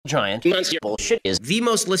Giant Monster Bullshit is the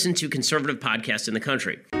most listened to conservative podcast in the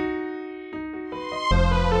country.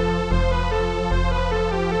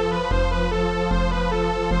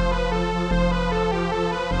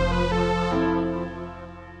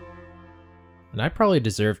 And I probably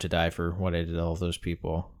deserve to die for what I did to all those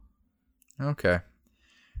people. Okay.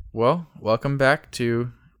 Well, welcome back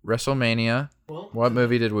to WrestleMania. What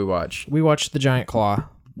movie did we watch? We watched The Giant Claw.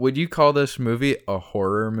 Would you call this movie a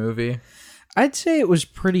horror movie? I'd say it was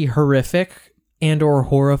pretty horrific and or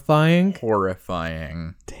horrifying.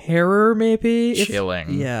 Horrifying. Terror, maybe?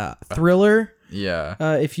 Chilling. Yeah. Thriller. Yeah.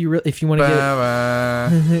 If you want to get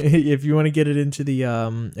if you want to get it into the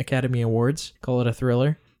Academy Awards, call it a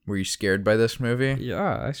thriller. Were you scared by this movie?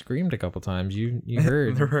 Yeah, I screamed a couple times. You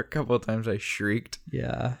heard. There were a couple of times I shrieked.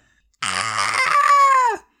 Yeah.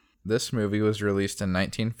 This movie was released in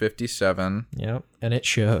 1957. Yep, and it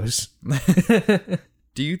shows.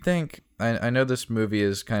 Do you think... I know this movie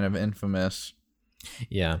is kind of infamous.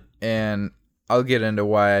 Yeah. And I'll get into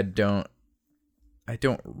why I don't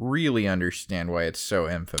really understand why it's so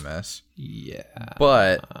infamous. Yeah.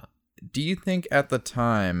 But do you think at the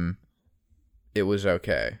time it was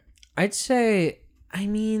okay? I'd say, I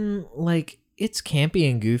mean, like, it's campy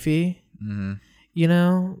and goofy, you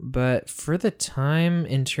know? But for the time,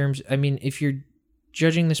 in terms... I mean, if you're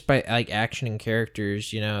judging this by, like, action and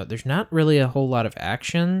characters, you know, there's not really a whole lot of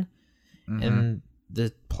action. And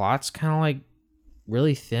the plot's kind of like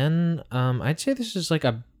really thin. I'd say this is like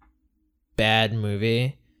a bad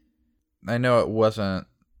movie. I know it wasn't,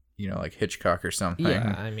 you know, like Hitchcock or something.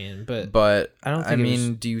 Yeah, I mean, but I don't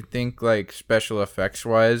think do you think like special effects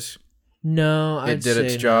wise? No, it did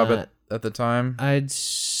its job at the time. I'd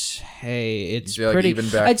say it's like pretty. Even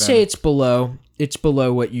back I'd then? say it's below. It's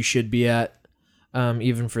below what you should be at,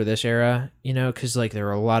 even for this era. You know, because like there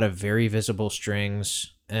were a lot of very visible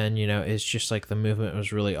strings. And, you know, it's just like the movement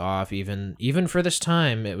was really off. Even for this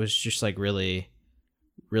time, it was just like really,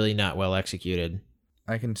 really not well executed.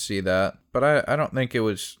 I can see that. But I don't think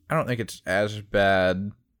it's as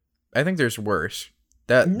bad. I think there's worse.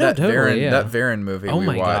 That Varan movie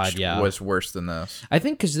we watched was worse than this. I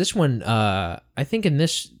think because this one, I think in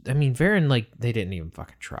this, I mean, Varan, like, they didn't even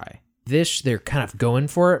fucking try. This, they're kind of going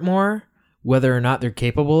for it more, whether or not they're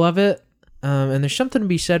capable of it. And there's something to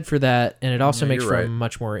be said for that, and it also makes for a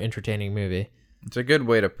much more entertaining movie. It's a good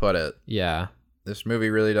way to put it. Yeah. This movie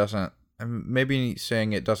really doesn't... Maybe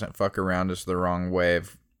saying it doesn't fuck around is the wrong way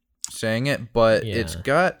of saying it, but it's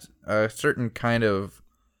got a certain kind of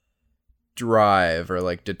drive or,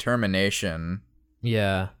 like, determination.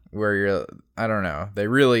 Yeah. Where you're... I don't know. They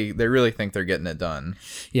really think they're getting it done.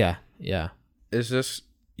 Yeah, yeah. Is this...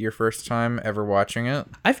 your first time ever watching it?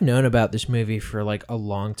 I've known about this movie for like a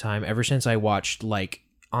long time, ever since I watched like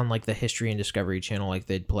on like the History and Discovery Channel, like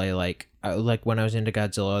they'd play like when I was into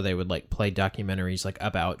Godzilla, they would like play documentaries like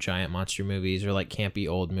about giant monster movies or like campy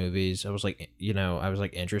old movies. I was like, you know, I was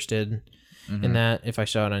like interested in that if I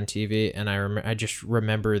saw it on TV, and I just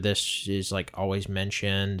remember this is like always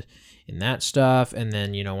mentioned in that stuff. And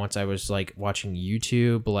then, you know, once I was like watching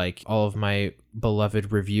YouTube, like all of my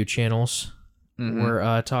beloved review channels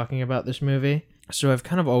were talking about this movie. So I've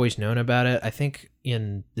kind of always known about it. I think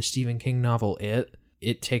in the Stephen King novel,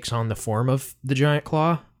 it takes on the form of the Giant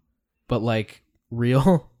Claw, but like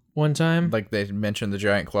real one time. Like they mentioned the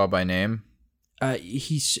Giant Claw by name?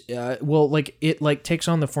 Well, like it like takes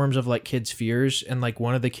on the forms of like kids' fears, and like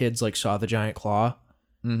one of the kids like saw the Giant Claw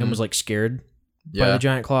and was like scared by the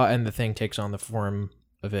Giant Claw, and the thing takes on the form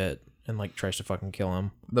of it and like tries to fucking kill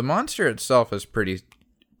him. The monster itself is pretty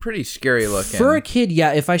scary looking. For a kid,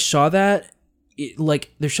 yeah, if I saw that, like,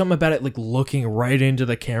 there's something about it, like, looking right into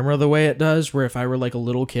the camera the way it does, where if I were, like, a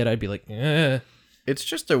little kid, I'd be like, eh. It's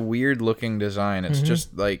just a weird-looking design. It's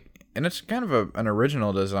just, like... And it's kind of an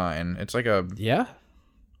original design. It's like a... Yeah.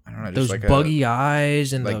 I don't know, those just like buggy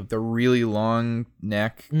eyes and like the really long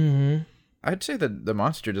neck. I'd say that the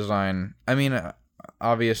monster design... I mean,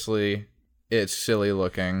 obviously... It's silly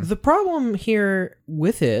looking. The problem here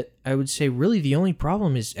with it, I would say really the only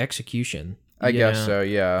problem is execution. I guess so,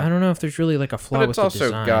 yeah. I don't know if there's really like a flaw with the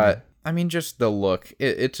design. But it's also got, I mean, just the look.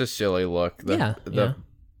 It's a silly look. The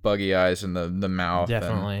buggy eyes and the mouth.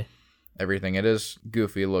 Definitely. And everything. It is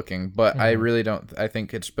goofy looking, but I really don't, I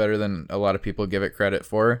think it's better than a lot of people give it credit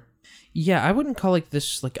for. Yeah, I wouldn't call like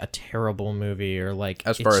this like a terrible movie or like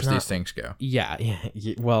as far as these things go. Yeah.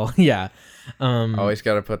 Well, yeah. Always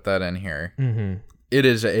got to put that in here. It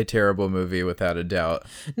is a terrible movie without a doubt.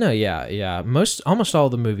 No, yeah. Almost all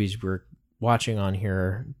the movies we're watching on here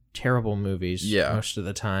are terrible movies. Yeah. Most of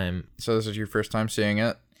the time. So this is your first time seeing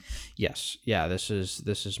it? Yes. Yeah. This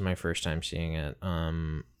is my first time seeing it.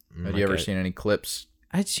 Have you ever seen any clips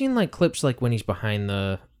I'd seen like clips like when he's behind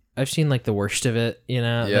the. I've seen like the worst of it, you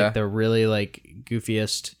know, Yeah. like the really like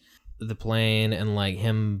goofiest, the plane and like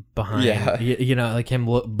him behind, Yeah. you know, like him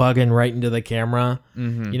bugging right into the camera.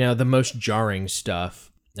 Mm-hmm. You know, the most jarring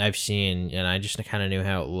stuff I've seen, and I just kind of knew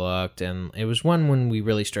how it looked. And it was one when we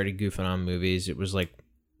really started goofing on movies. It was like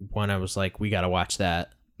one I was like, we got to watch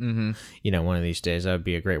that. Mm-hmm. You know, one of these days that would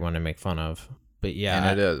be a great one to make fun of. But yeah,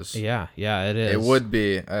 And it is. Yeah, it is. It would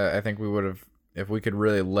be. I think we would have, if we could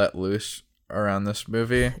really let loose around this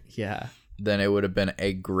movie, Yeah. then it would have been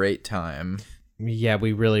a great time. Yeah,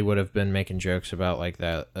 we really would have been making jokes about like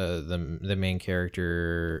that the main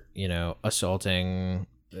character, you know, assaulting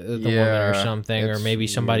the woman or something, or maybe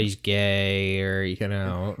somebody's gay, or you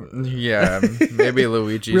know, Yeah, maybe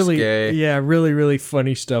Luigi's really gay. Yeah, really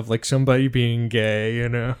funny stuff like somebody being gay, you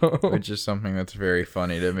know. Which is something that's very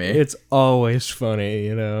funny to me. It's always funny,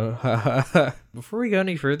 you know. Before we go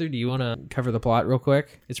any further, do you want to cover the plot real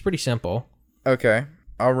quick? It's pretty simple. Okay,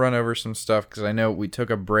 I'll run over some stuff because I know we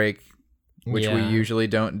took a break, which we usually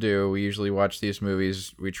don't do. We usually watch these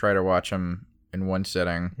movies. We try to watch them in one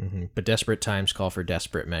sitting. Mm-hmm. But desperate times call for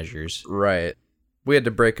desperate measures. Right. We had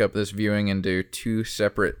to break up this viewing into 2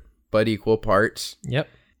 separate but equal parts. Yep.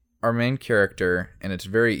 Our main character, and it's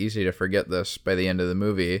very easy to forget this by the end of the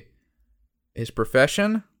movie, his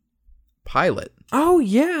profession, pilot. Oh,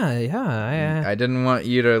 yeah. I didn't want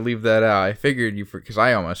you to leave that out. I figured you, because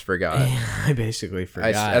I almost forgot. I basically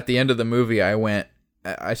forgot. At the end of the movie,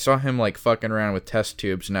 I saw him like fucking around with test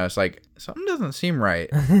tubes, and I was like, something doesn't seem right.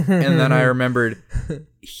 And then I remembered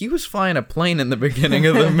he was flying a plane in the beginning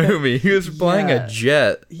of the movie. He was flying a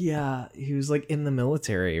jet. Yeah, he was like in the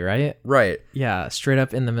military, right? Right. Yeah, straight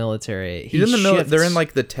up in the military. He's in the military. They're in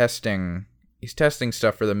like the testing. He's testing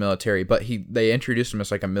stuff for the military, but they introduced him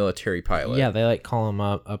as like a military pilot. Yeah, they like call him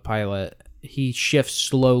a pilot. He shifts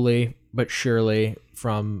slowly but surely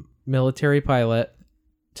from military pilot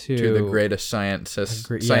to the greatest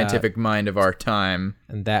scientific mind of our time.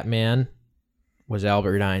 And that man was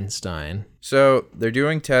Albert Einstein. So they're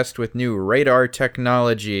doing tests with new radar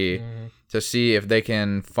technology to see if they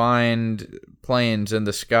can find planes in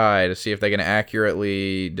the sky, to see if they can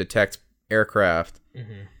accurately detect aircraft.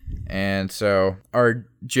 Mm-hmm. And so our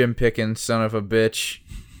Jim Pickens, son of a bitch,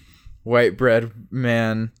 white bread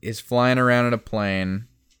man, is flying around in a plane.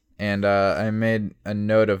 And I made a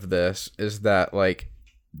note of this, is that like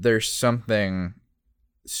there's something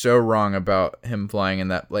so wrong about him flying in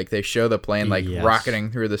that, like they show the plane like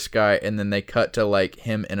rocketing through the sky, and then they cut to like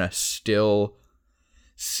him in a still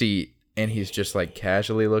seat, and he's just like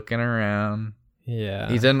casually looking around. Yeah,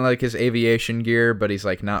 he's in like his aviation gear, but he's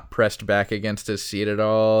like not pressed back against his seat at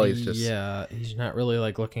all. He's just he's not really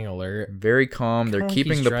like looking alert. Very calm. They're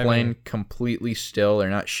keeping the plane completely still. They're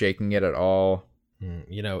not shaking it at all.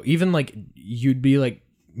 You know, even like you'd be like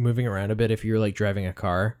moving around a bit if you're like driving a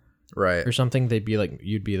car, right, or something. You'd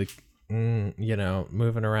be like you know,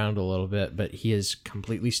 moving around a little bit, but he is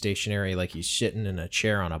completely stationary, like he's sitting in a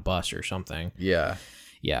chair on a bus or something. Yeah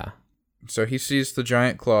So he sees the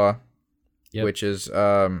giant claw. Yep. Which is,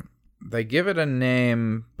 they give it a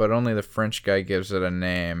name, but only the French guy gives it a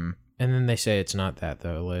name. And then they say it's not that,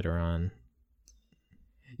 though, later on.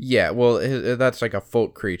 Yeah, well, that's like a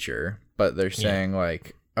folk creature, but they're saying,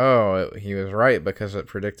 like, oh, he was right because it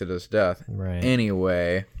predicted his death. Right.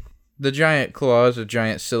 Anyway, the giant claw is a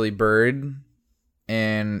giant silly bird,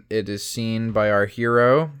 and it is seen by our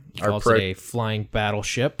hero. He calls it a flying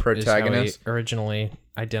battleship. Protagonist. Is how he originally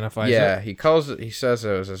identifies it. Yeah, he says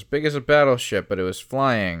it was as big as a battleship, but it was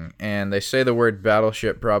flying. And they say the word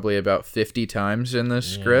battleship probably about 50 times in this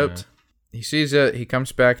script. He sees it, he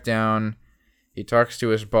comes back down, he talks to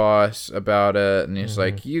his boss about it, and he's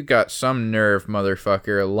like, you got some nerve,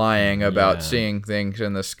 motherfucker, lying about seeing things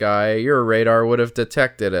in the sky. Your radar would have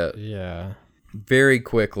detected it. Yeah. Very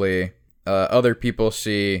quickly, other people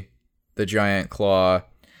see the giant claw,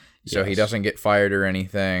 so he doesn't get fired or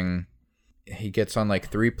anything. He gets on like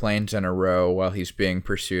 3 planes in a row while he's being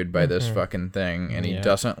pursued by this fucking thing, and he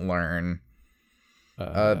doesn't learn.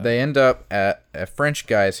 They end up at a French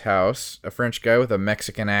guy's house, a French guy with a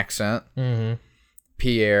Mexican accent.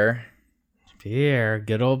 Pierre,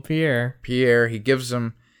 good old Pierre. He gives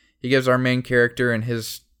our main character and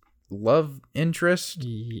his love interest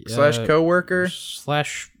slash co-worker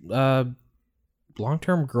slash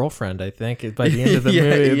long-term girlfriend, I think, by the end of the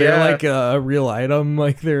movie. They're like a real item,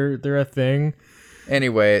 like they're a thing.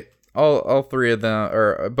 Anyway, all 3 of them,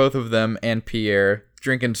 or both of them and Pierre,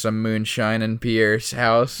 drinking some moonshine in Pierre's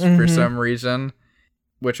house for some reason,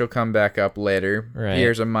 which will come back up later. Right.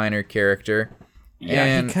 Pierre's a minor character.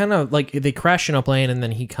 Yeah, he kind of like they crash in a plane, and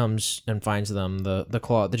then he comes and finds them.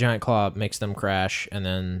 The giant claw makes them crash, and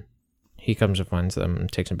then he comes and finds them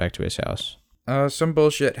and takes them back to his house. Some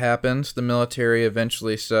bullshit happens. The military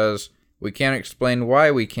eventually says, we can't explain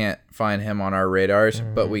why we can't find him on our radars,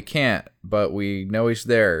 but we can't. But we know he's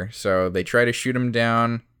there. So they try to shoot him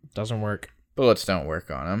down. Doesn't work. Bullets don't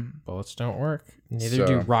work on him. Bullets don't work. Neither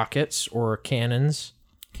do rockets or cannons.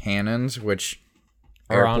 Cannons, which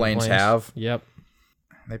airplanes have. Yep.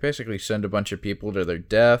 They basically send a bunch of people to their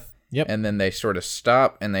death. Yep. And then they sort of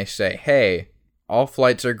stop and they say, hey, all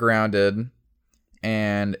flights are grounded.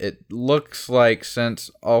 And it looks like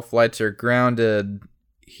since all flights are grounded,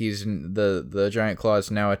 the giant claw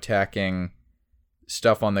is now attacking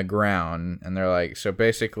stuff on the ground. And they're like, so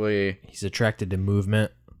basically, he's attracted to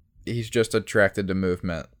movement. He's just attracted to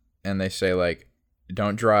movement. And they say, like,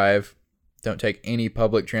 don't drive, don't take any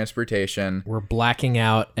public transportation. We're blacking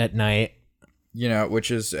out at night. You know,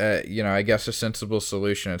 which is, I guess a sensible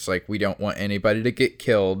solution. It's like, we don't want anybody to get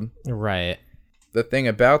killed. Right. The thing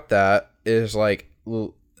about that is, like,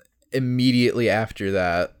 immediately after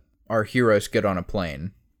that, our heroes get on a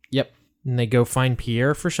plane. Yep. And they go find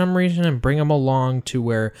Pierre for some reason and bring him along to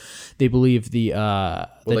where they believe they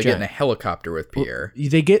get in a helicopter with Pierre.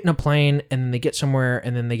 They get in a plane and then they get somewhere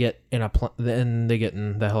and then they get in they get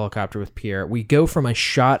in the helicopter with Pierre. We go from a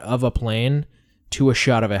shot of a plane to a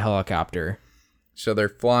shot of a helicopter. So they're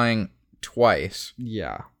flying twice.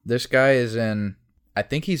 Yeah. This guy is I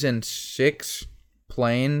think he's in 6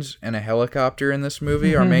 planes and a helicopter in this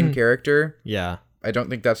movie, our main character. Yeah. I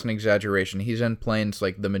don't think that's an exaggeration. He's in planes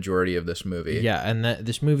like the majority of this movie. Yeah, and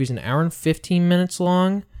this movie's an hour and 15 minutes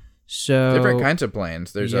long. So different kinds of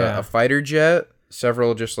planes. There's a fighter jet,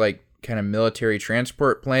 several just like kind of military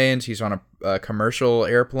transport planes. He's on a commercial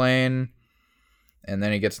airplane, and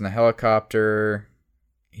then he gets in the helicopter.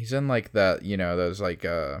 He's in like that, those like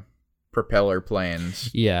propeller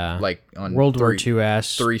planes. Yeah. Like on World War II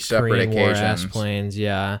ass. 3 separate Korean occasions. War ass planes,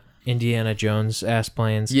 yeah. Indiana Jones ass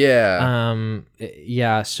planes. Yeah.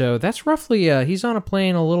 Yeah, so that's roughly he's on a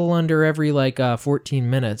plane a little under every 14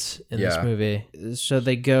 minutes in this movie. So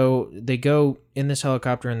they go in this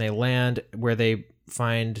helicopter and they land where they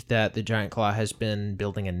find that the giant claw has been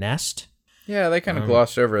building a nest. Yeah, they kind of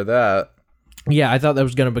glossed over that. Yeah, I thought that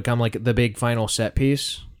was going to become like the big final set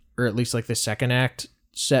piece, or at least like the second act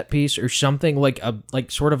set piece or something, like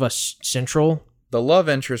sort of a central. The love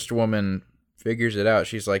interest woman figures it out.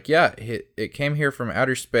 She's like, yeah, it came here from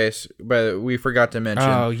outer space, but we forgot to mention.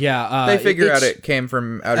 Oh, yeah. They figure out it came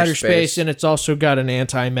from outer space. And it's also got an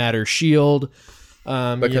antimatter shield.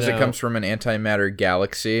 Because it comes from an antimatter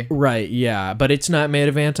galaxy. Right, yeah. But it's not made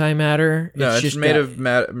of antimatter. No, it's just made of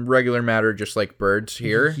regular matter, just like birds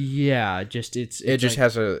here. Yeah, it just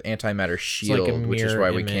has an antimatter shield, which is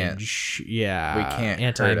why we can't. Yeah. We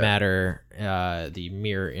can't antimatter, the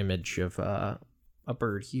mirror image of a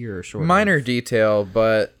bird here, sort of. Minor detail,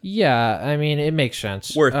 but yeah, I mean, it makes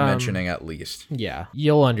sense. Worth mentioning at least. Yeah,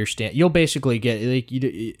 you'll understand. You'll basically get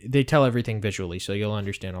they tell everything visually, so you'll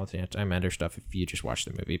understand all the antimatter stuff if you just watch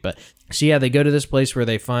the movie. But so yeah, they go to this place where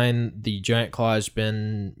they find the giant claw has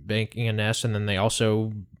been making a nest, and then they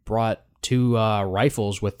also brought 2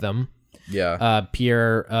 rifles with them. Yeah.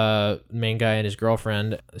 Pierre, main guy, and his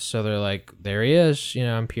girlfriend. So they're like, there he is,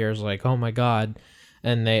 and Pierre's like, oh my god.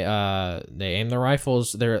 And they aim the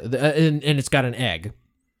rifles there, and it's got an egg.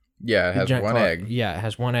 Yeah, it has one egg. Yeah, it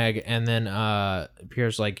has one egg, and then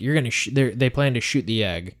Pierre's like, "You're gonna." They plan to shoot the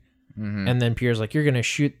egg, and then Pierre's like, "You're gonna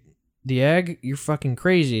shoot the egg? You're fucking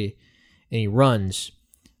crazy!" And he runs,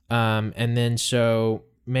 and then so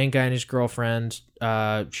main guy and his girlfriend,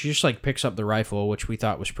 she just picks up the rifle, which we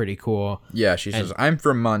thought was pretty cool. Yeah, she says, "I'm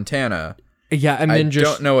from Montana." Yeah, and then I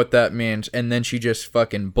don't know what that means, and then she just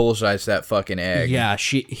fucking bullseyes that fucking egg. Yeah,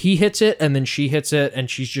 he hits it, and then she hits it, and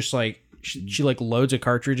she's just like she loads a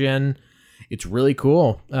cartridge in. It's really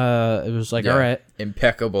cool. It was all right,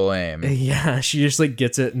 impeccable aim. Yeah, she just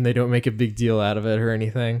gets it, and they don't make a big deal out of it or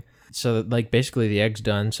anything. So basically the egg's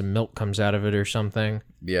done. Some milk comes out of it or something.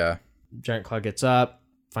 Yeah. Giant Claw gets up,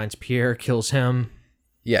 finds Pierre, kills him.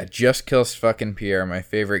 Yeah, just kills fucking Pierre, my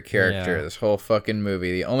favorite character of this whole fucking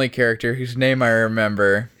movie. The only character whose name I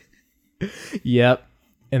remember. Yep.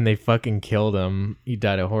 And they fucking killed him. He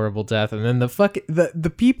died a horrible death. And then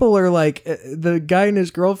the people are like, the guy and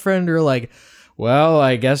his girlfriend are like, well,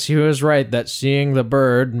 I guess he was right that seeing the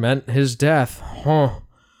bird meant his death. Huh.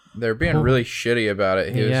 They're being really shitty about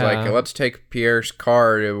it. He was like, let's take Pierre's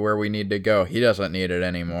car to where we need to go. He doesn't need it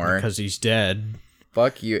anymore. Because he's dead.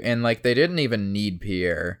 Fuck you. And they didn't even need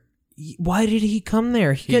Pierre. Why did he come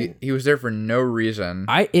there? He was there for no reason.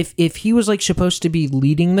 If he was supposed to be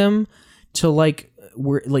leading them to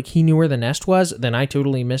where like he knew where the nest was, then I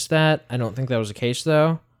totally missed that. I don't think that was the case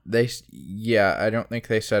though. I don't think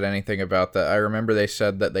they said anything about that. I remember they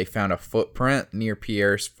said that they found a footprint near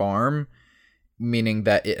Pierre's farm, meaning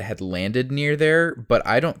that it had landed near there, but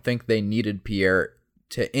I don't think they needed Pierre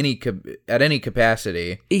to at any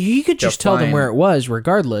capacity. He could just tell them where it was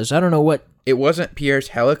regardless. I don't know what. It wasn't Pierre's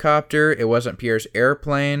helicopter, it wasn't Pierre's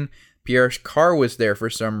airplane. Pierre's car was there for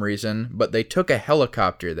some reason, but they took a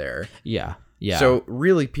helicopter there. Yeah. Yeah. So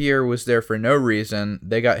really, Pierre was there for no reason.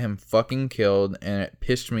 They got him fucking killed, and it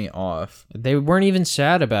pissed me off. They weren't even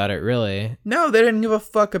sad about it, really. No, they didn't give a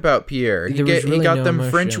fuck about Pierre. He got them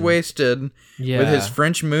emotion. French wasted with his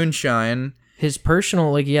French moonshine. His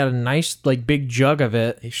personal, like, he had a nice, like, big jug of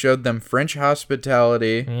it. He showed them French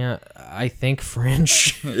hospitality. Yeah, I think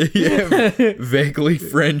French. Yeah, vaguely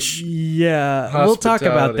French. Yeah, we'll talk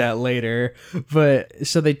about that later. But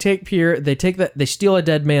so they take Pierre, they steal a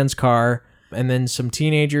dead man's car, and then some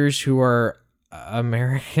teenagers who are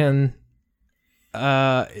American,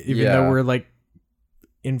 even though we're like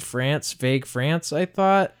in France, vague France, I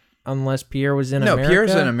thought. Unless Pierre was in America. No,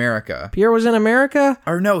 Pierre's in America. Pierre was in America?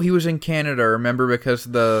 Or no, he was in Canada, remember, because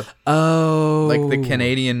the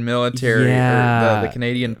Canadian military or the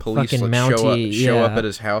Canadian police show up at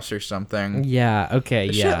his house or something. Yeah, okay,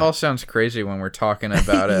 this shit all sounds crazy when we're talking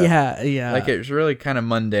about it. Yeah. Like, it's really kind of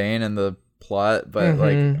mundane in the plot, but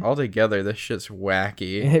like altogether, this shit's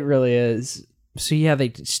wacky. It really is. So yeah,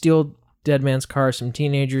 they steal Dead Man's car. Some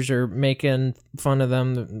teenagers are making fun of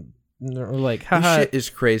them. They're like, haha. This shit is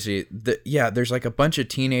crazy. There's like a bunch of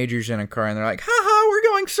teenagers in a car, and they're like, haha, we're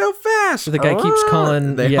going so fast. So the guy keeps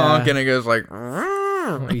calling. They honk, and it goes like,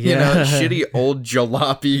 you know, shitty old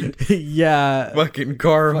jalopy. Yeah. Fucking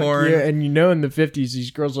car horn. Yeah, and you know, in the 50s, these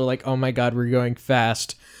girls are like, oh my God, we're going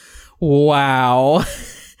fast. Wow.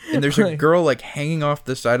 And there's a girl like hanging off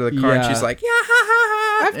the side of the car, and she's like, yeah, ha ha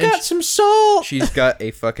ha. I've got some salt. She's got a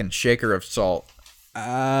fucking shaker of salt.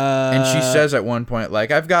 And she says at one point,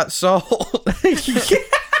 like, I've got salt.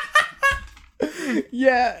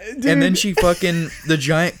 Yeah, dude. And then she the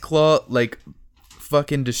giant claw, like,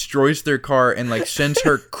 fucking destroys their car and, like, sends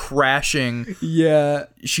her crashing. Yeah.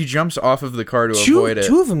 She jumps off of the car to avoid it.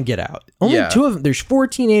 Two of them get out. Only two of them. There's 4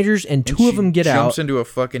 teenagers and two of them get out. She jumps into a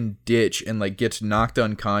fucking ditch and, like, gets knocked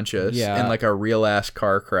unconscious in, like, a real-ass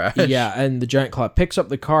car crash. Yeah, and the giant claw picks up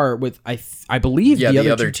the car with, I believe the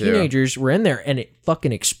other two teenagers were in there, and it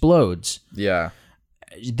fucking explodes. Yeah.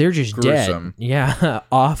 They're just gruesome. Dead. Yeah,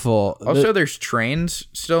 awful. Also, there's trains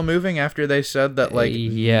still moving after they said that, like,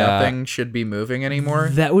 nothing should be moving anymore.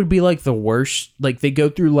 That would be, like, the worst. Like, they go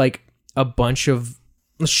through, like, a bunch of...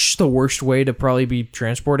 It's just the worst way to probably be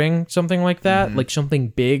transporting something like that. Mm-hmm. Like, something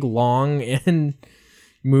big, long, and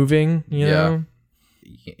moving, you know?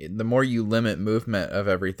 The more you limit movement of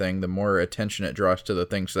everything, the more attention it draws to the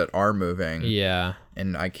things that are moving. Yeah.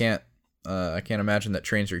 And I can't imagine that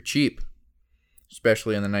trains are cheap.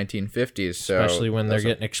 Especially in the 1950s. So especially when they're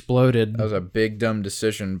getting exploded. That was a big, dumb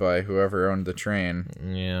decision by whoever owned the train.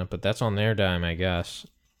 Yeah, but that's on their dime, I guess.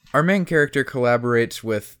 Our main character collaborates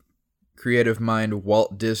with creative mind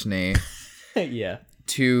Walt Disney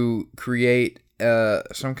to create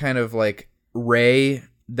some kind of, like, ray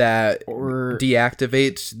that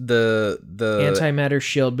deactivates the antimatter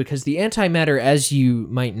shield. Because the antimatter, as you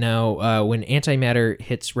might know, when antimatter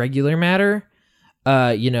hits regular matter...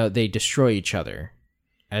 they destroy each other,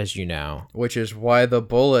 as you know. Which is why the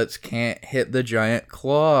bullets can't hit the giant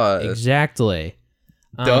claws. Exactly.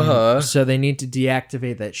 Duh. So they need to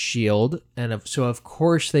deactivate that shield, and so of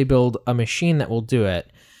course they build a machine that will do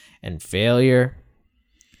it. And failure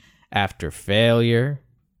after failure.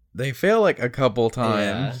 They fail like a couple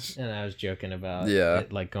times. Yeah, and I was joking about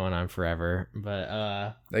it, like, going on forever.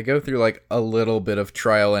 But they go through, like, a little bit of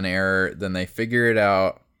trial and error, then they figure it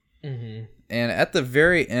out. Mm-hmm. And at the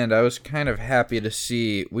very end, I was kind of happy to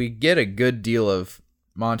see we get a good deal of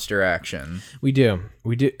monster action. We do.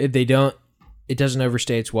 It doesn't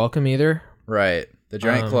overstay its welcome either. Right. The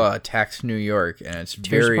giant claw attacks New York, and it's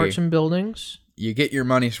tears apart some buildings. You get your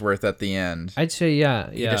money's worth at the end. I'd say,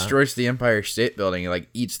 yeah. He destroys the Empire State Building. He, like,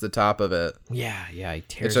 eats the top of it. Yeah. He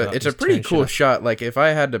tears It's a pretty cool shot. Like, if I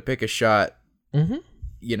had to pick a shot,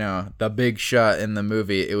 you know, the big shot in the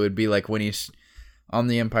movie, it would be, like, when he's on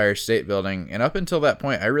the Empire State Building. And up until that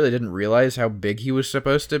point, I really didn't realize how big he was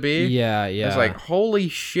supposed to be. Yeah. I was like, holy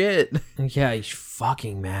shit. Yeah, he's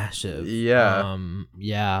fucking massive. Yeah.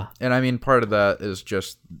 Yeah. And I mean, part of that is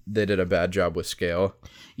just they did a bad job with scale.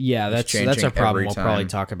 Yeah, that's a problem we'll probably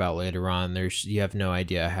talk about later on. You have no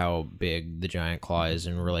idea how big the giant claw is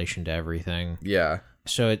in relation to everything. Yeah.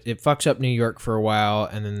 so it fucks up New York for a while,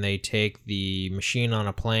 and then they take the machine on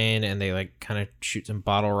a plane and they like kind of shoot some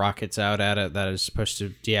bottle rockets out at it that is supposed to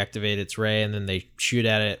deactivate its ray, and then they shoot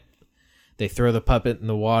at it. They throw the puppet in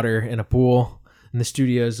the water in a pool, in the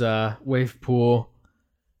studio's wave pool.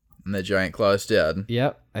 And the giant claw's dead.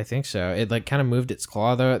 Yep, I think so. It like kind of moved its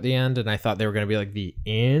claw though at the end, and I thought they were going to be like the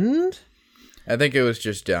end. I think it was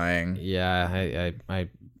just dying. Yeah, I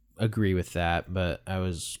agree with that, but I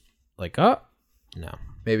was like, oh, no.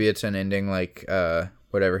 Maybe it's an ending like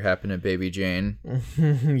whatever happened to Baby Jane.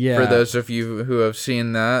 Yeah. For those of you who have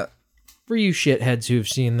seen that. For you shitheads who've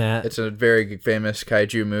seen that. It's a very famous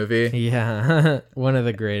kaiju movie. Yeah, one of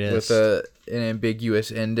the greatest. With an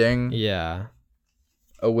ambiguous ending. Yeah.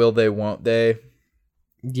 A will they, won't they?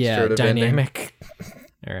 Yeah, sort of dynamic.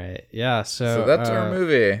 All right. Yeah, so that's our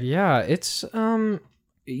movie. Yeah, it's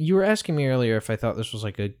you were asking me earlier if I thought this was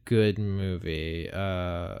like a good movie.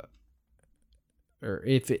 Or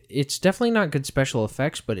if it's definitely not good special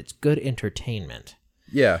effects, but it's good entertainment.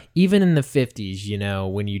 Yeah. Even in the 50s, you know,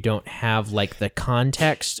 when you don't have like the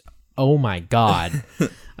context, oh my god.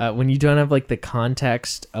 When you don't have like the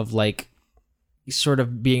context of like sort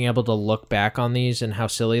of being able to look back on these and how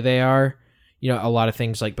silly they are, you know, a lot of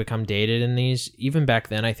things like become dated in these. Even back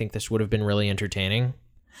then, I think this would have been really entertaining.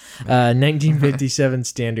 1957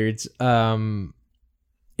 standards.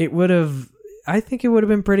 It would have, I think it would have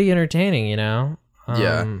been pretty entertaining, you know?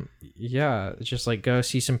 Yeah, it's just like go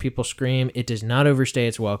see some people scream. It does not overstay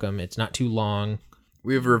its welcome. It's not too long.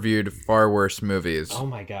 We've reviewed far worse movies. Oh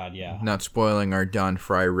my god, yeah. Not spoiling our Don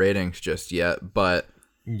Fry ratings just yet, but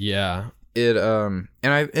yeah.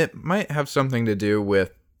 It might have something to do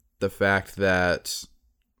with the fact that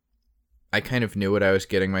I kind of knew what I was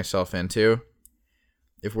getting myself into.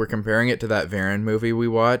 If we're comparing it to that Varan movie we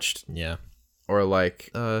watched, yeah, or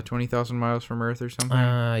like 20,000 Miles from Earth or something.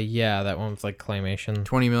 Yeah, that one with like claymation.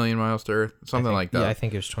 20 Million Miles to Earth, something like that. Yeah, I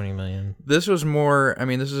think it was 20 million. This was more. I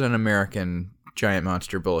mean, this is an American giant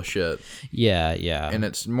monster bullshit. Yeah, and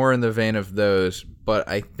it's more in the vein of those. But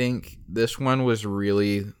I think this one was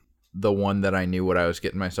really the one that I knew what I was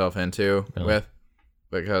getting myself into with,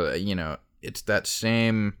 because you know it's that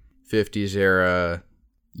same 50s era.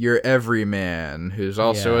 Your everyman who's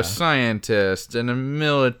also a scientist and a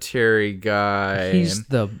military guy. He's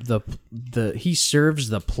he serves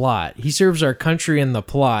the plot. He serves our country in the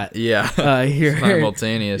plot. Yeah, here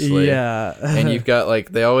simultaneously. Yeah, and you've got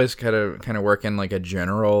like they always kind of work in like a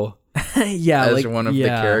general. Yeah, as like one of the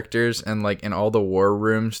characters, and like in all the war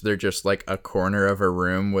rooms, they're just like a corner of a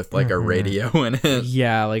room with like a radio in it.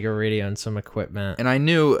 Yeah, like a radio and some equipment. And I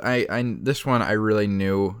knew this one I really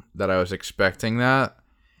knew that I was expecting that.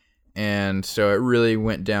 And so it really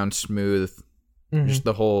went down smooth, just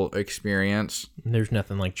the whole experience. There's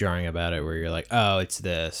nothing like jarring about it where you're like, oh, it's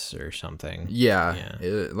this or something. Yeah.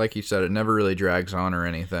 Like you said, it never really drags on or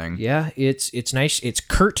anything. Yeah, it's nice. It's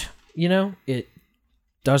curt, you know? It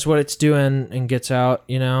does what it's doing and gets out,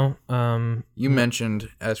 you know? You mentioned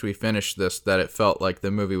as we finished this that it felt like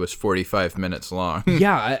the movie was 45 minutes long.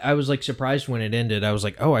 Yeah, I was like surprised when it ended. I was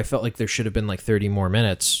like, oh, I felt like there should have been like 30 more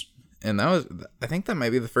minutes. And I think that might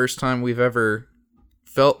be the first time we've ever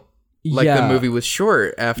felt like the movie was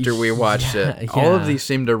short after we watched it. All of these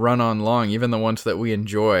seem to run on long, even the ones that we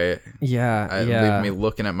enjoy. Leave me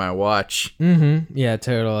looking at my watch. Mm-hmm. Yeah,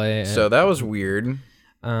 totally. So that was weird.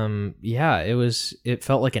 It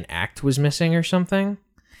felt like an act was missing or something.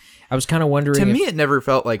 I was kind of wondering. To me, it never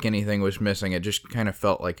felt like anything was missing. It just kind of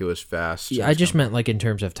felt like it was fast. Yeah, I just meant like in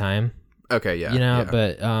terms of time. Okay, yeah. You know,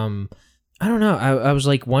 but I don't know. I was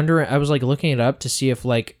like wondering. I was like looking it up to see if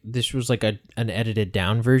like this was like an edited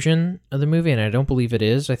down version of the movie, and I don't believe it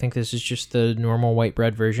is. I think this is just the normal white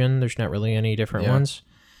bread version. There's not really any different ones.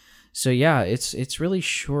 So yeah, it's really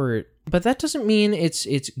short, but that doesn't mean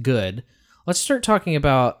it's good. Let's start talking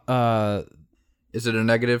about. Is it a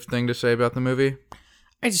negative thing to say about the movie?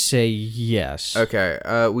 I'd say yes. Okay.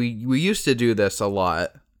 We used to do this a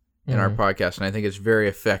lot in our podcast, and I think it's very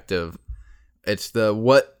effective. It's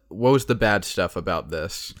what was the bad stuff about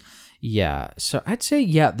this? Yeah. So I'd say,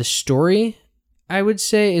 the story, I would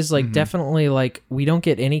say, is like definitely like we don't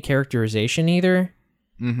get any characterization either.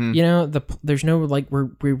 Mm-hmm. You know, there's no like we're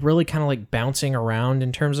really kind of like bouncing around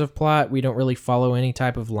in terms of plot. We don't really follow any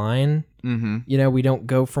type of line. Mm-hmm. You know, we don't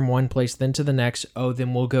go from one place then to the next. Oh,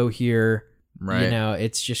 then we'll go here. Right. You know,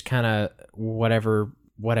 it's just kind of whatever.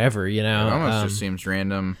 You know, it almost just seems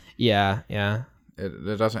random. Yeah.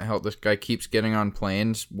 It doesn't help. This guy keeps getting on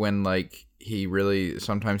planes when, like,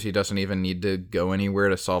 sometimes he doesn't even need to go anywhere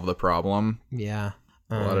to solve the problem. Yeah.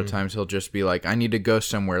 A lot of times he'll just be like, I need to go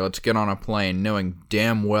somewhere. Let's get on a plane, knowing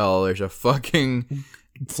damn well there's a fucking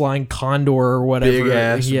flying condor or whatever. Big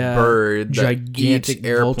ass bird that gigantic eats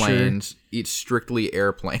airplanes, eats strictly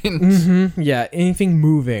airplanes. Yeah, anything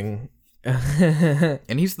moving.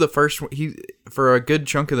 And he's the first, for a good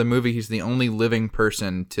chunk of the movie, he's the only living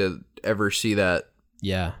person to ever see that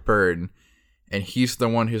bird. And he's the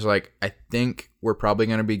one who's like, I think we're probably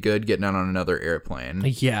going to be good getting on another airplane.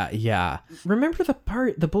 Yeah. Remember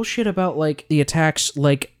the bullshit about, like, the attacks,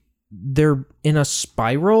 like, they're in a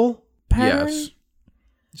spiral pattern? Yes.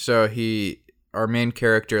 So our main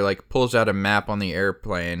character, like, pulls out a map on the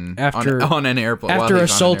airplane, on an airplane. After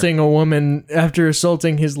assaulting a woman, after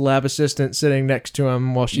assaulting his lab assistant sitting next to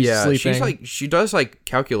him while she's sleeping. She does, like,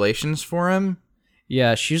 calculations for him.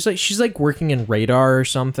 Yeah, she's like working in radar or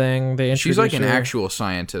something. She's like an actual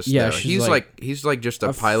scientist. Yeah, though. He's like just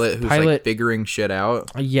a pilot who's like figuring shit out.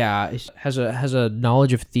 Yeah, has a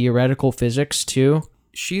knowledge of theoretical physics too.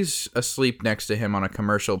 She's asleep next to him on a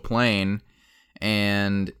commercial plane,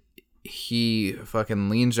 and he fucking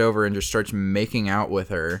leans over and just starts making out with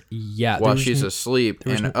her. Yeah, while she's asleep,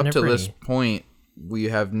 and up to this point, we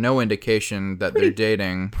have no indication that they're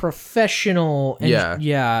dating. Professional. And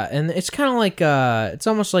and it's kind of like it's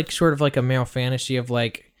almost like sort of like a male fantasy of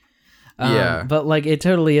like but like it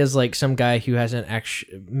totally is like some guy who hasn't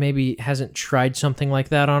tried something like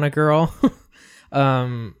that on a girl.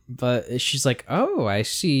 But she's like, oh, I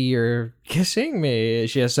see you're kissing me.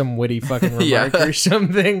 She has some witty fucking remark or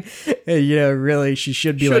something. Really, she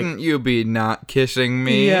should be Shouldn't you be not kissing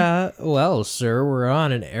me? Yeah, well, sir, we're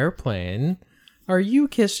on an airplane. Are you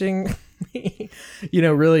kissing me?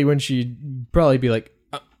 Really, when she'd probably be like,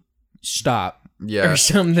 stop. Yeah. Or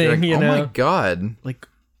something, like, oh my God. Like,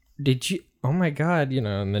 did you? Oh my God.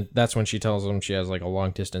 And then that's when she tells him she has like a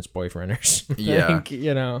long distance boyfriend or something.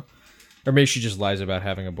 Yeah. Or maybe she just lies about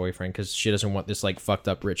having a boyfriend because she doesn't want this like fucked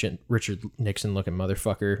up Richard Nixon looking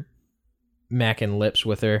motherfucker macking lips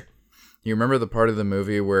with her. You remember the part of the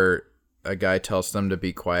movie where a guy tells them to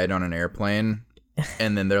be quiet on an airplane?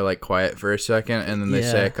 And then they're like quiet for a second, and then they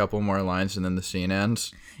say a couple more lines, and then the scene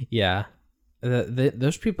ends. Yeah,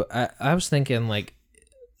 those people. I was thinking like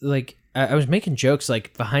I was making jokes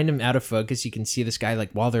like behind him out of focus. You can see this guy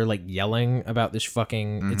like while they're like yelling about this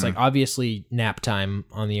fucking. It's like obviously nap time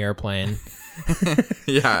on the airplane.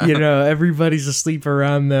 Yeah, everybody's asleep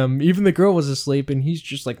around them. Even the girl was asleep, and he's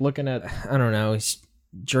just like looking at. I don't know. He's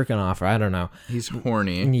jerking off, or I don't know. He's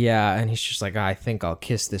horny. Yeah, and he's just like, I think I'll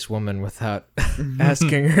kiss this woman without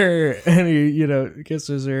asking her. And he,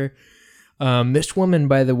 kisses her. This woman,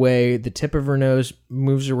 by the way, the tip of her nose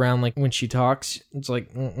moves around like when she talks. It's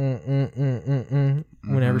like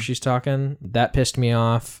whenever she's talking. That pissed me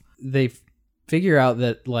off. They figure out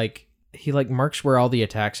that like he like marks where all the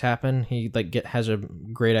attacks happen. He like has a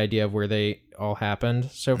great idea of where they all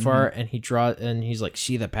happened so far, and he's like,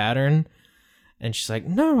 see the pattern. And she's like,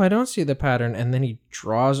 no, I don't see the pattern. And then he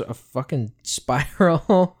draws a fucking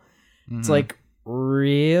spiral. It's like,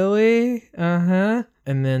 really? Uh-huh.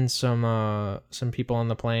 And then some people on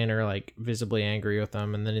the plane are like visibly angry with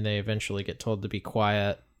them. And then they eventually get told to be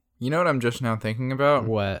quiet. You know what I'm just now thinking about?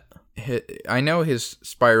 What? I know his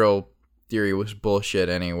spiral theory was bullshit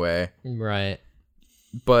anyway. Right.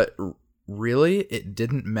 But really, it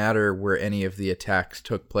didn't matter where any of the attacks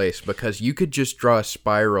took place because you could just draw a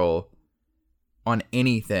spiral on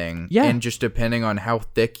anything, and just depending on how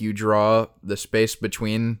thick you draw the space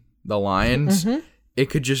between the lines, it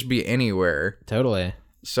could just be anywhere. Totally.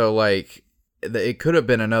 So like it could have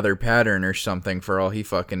been another pattern or something for all he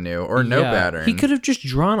fucking knew, or no pattern. He could have just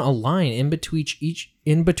drawn a line in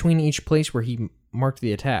between each place where he marked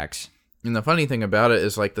the attacks. And the funny thing about it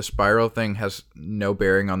is like the spiral thing has no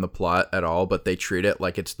bearing on the plot at all, but they treat it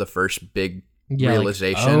like it's the first big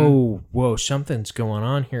realization. Like, oh, whoa, something's going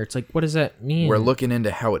on here. It's like, what does that mean? We're looking into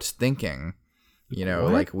how it's thinking.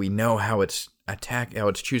 Like we know how it's how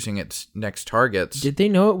it's choosing its next targets. Did they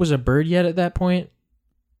know it was a bird yet at that point?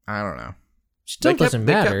 I don't know. Still doesn't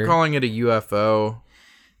matter. They kept calling it a UFO.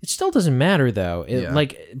 It still doesn't matter though.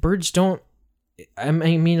 Like birds don't. I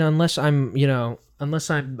mean, unless I'm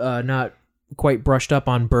not quite brushed up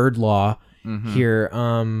on bird law here.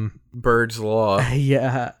 Bird's law.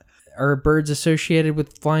 Yeah. Are birds associated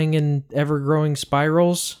with flying in ever-growing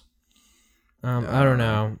spirals? I don't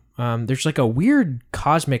know. There's like a weird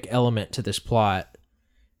cosmic element to this plot,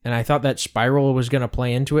 and I thought that spiral was going to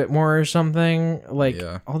play into it more or something. Like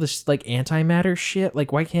all this like antimatter shit.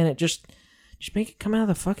 Like why can't it just make it come out of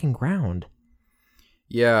the fucking ground?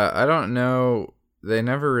 Yeah, I don't know. They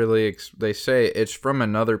never really they say it's from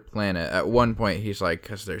another planet. At one point, he's like,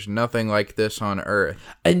 because there's nothing like this on Earth.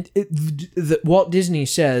 And Walt Disney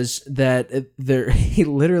says that he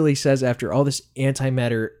literally says after all this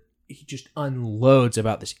antimatter he just unloads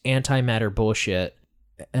about this antimatter bullshit.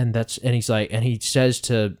 And he says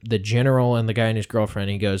to the general and the guy and his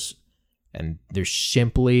girlfriend, he goes, and there's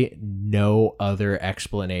simply no other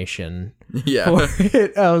explanation for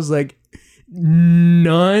it. I was like,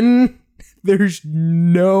 none? There's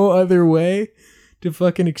no other way to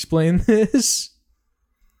fucking explain this?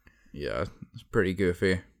 Yeah, it's pretty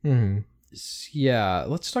goofy. Mm-hmm. Yeah,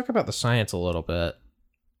 let's talk about the science a little bit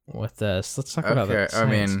with this. Let's talk about the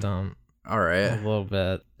science dump. All right. A little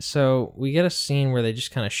bit. So we get a scene where they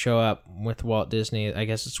just kind of show up with Walt Disney. I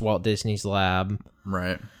guess it's Walt Disney's lab.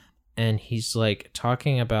 Right. And he's like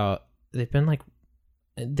talking about they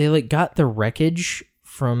got the wreckage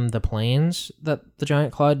from the planes that the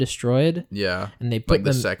giant claw destroyed. Yeah. And they put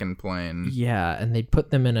the second plane. Yeah, and they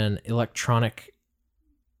put them in an electronic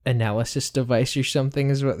analysis device or something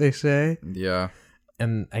is what they say. Yeah.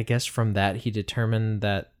 And I guess from that he determined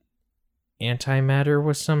that antimatter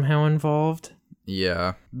was somehow involved.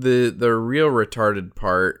 Yeah. The real retarded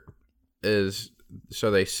part is, so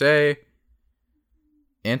they say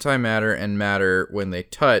antimatter and matter, when they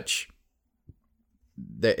touch,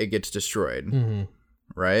 that it gets destroyed. Mm-hmm.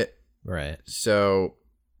 Right? Right. So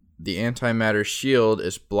the antimatter shield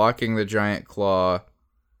is blocking the giant claw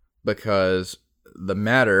because the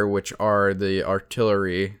matter, which are the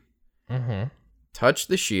artillery, touch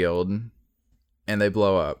the shield and they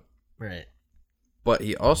blow up. Right. But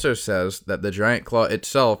he also says that the giant claw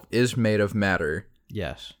itself is made of matter.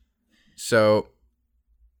 Yes. So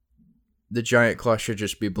the giant claw should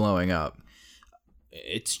just be blowing up.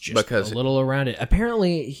 It's just a little around it.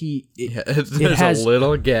 Apparently, there's a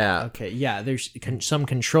little gap. Okay, yeah, there's some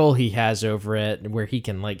control he has over it where he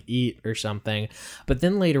can like eat or something. But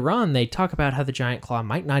then later on, they talk about how the giant claw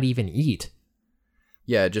might not even eat.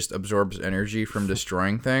 Yeah, it just absorbs energy from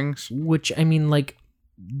destroying things. Which, I mean, like,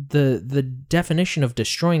 the definition of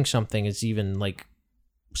destroying something is even like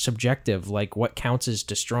subjective. Like, what counts as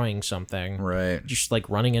destroying something? Right. Just like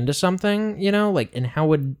running into something, you know? Like, and how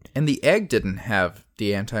would... And the egg didn't have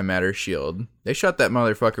the antimatter shield. They shot that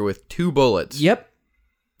motherfucker with 2 bullets. Yep.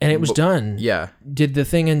 And it was done. Yeah. Did the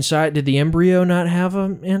thing inside, did the embryo not have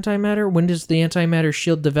an antimatter? When does the antimatter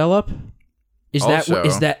shield develop? Is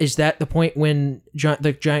that the point when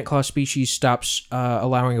the giant claw species stops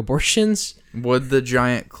allowing abortions? Would the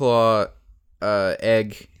giant claw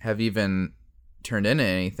egg have even turned into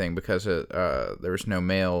anything because there was no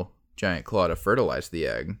male giant claw to fertilize the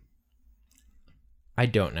egg? I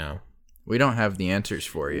don't know. We don't have the answers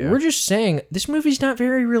for you. We're just saying this movie's not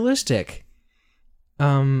very realistic.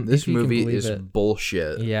 This movie is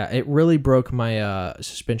bullshit. Yeah, it really broke my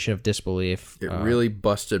suspension of disbelief. It really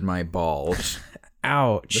busted my balls.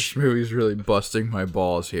 Ouch. This movie's really busting my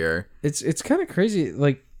balls here. It's kind of crazy.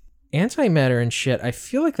 Like, antimatter and shit, I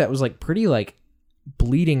feel like that was like pretty like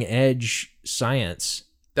bleeding edge science.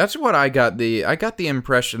 That's what I got the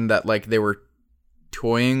impression that like they were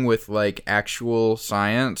toying with like actual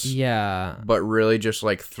science. Yeah. But really just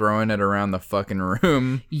like throwing it around the fucking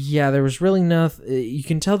room. Yeah, there was really nothing. You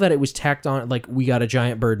can tell that it was tacked on, like, we got a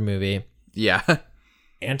giant bird movie. Yeah.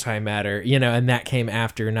 Antimatter, and that came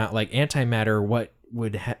after, not like antimatter, what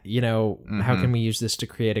would, how can we use this to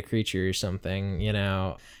create a creature or something,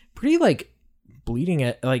 Pretty like bleeding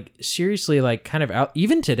at, like, seriously, like kind of out,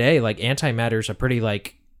 even today, like antimatter is a pretty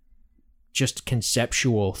like just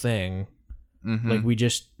conceptual thing. Like we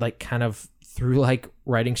just like kind of through like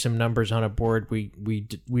writing some numbers on a board,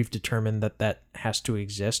 we've determined that has to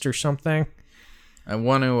exist or something. I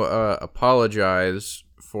want to apologize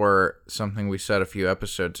for something we said a few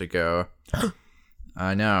episodes ago.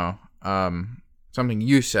 I know. Something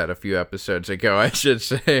you said a few episodes ago, I should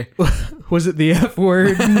say. Was it the F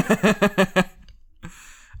word?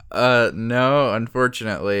 No,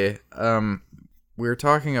 unfortunately. We were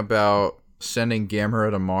talking about sending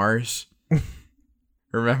Gamera to Mars.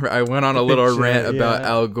 Remember, I went on a little rant about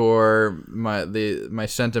Al Gore. My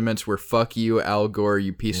sentiments were "fuck you, Al Gore,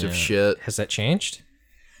 you piece of shit." Has that changed?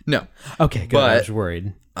 No. Okay, good. I was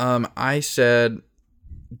worried. I said,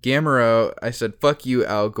 Gamera. I said, "Fuck you,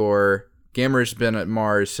 Al Gore. Gamera's been at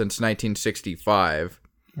Mars since 1965."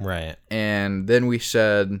 Right. And then we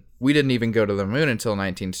said we didn't even go to the moon until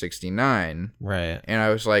 1969. Right. And I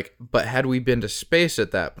was like, "But had we been to space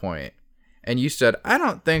at that point?" And you said, "I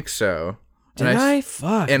don't think so."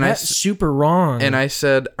 Fuck. And that's super wrong. And I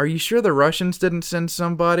said, "Are you sure the Russians didn't send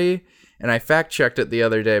somebody?" And I fact-checked it the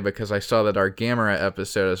other day because I saw that our Gamera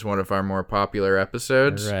episode is one of our more popular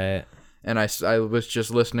episodes. Right. And I was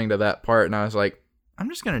just listening to that part, and I was like, I'm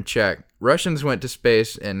just going to check. Russians went to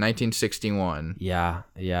space in 1961. Yeah,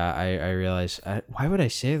 I realize. Why would I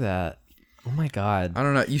say that? Oh my god. I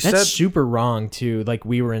don't know. That's super wrong too. Like,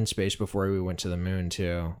 we were in space before we went to the moon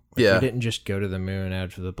too. Like, yeah. We didn't just go to the moon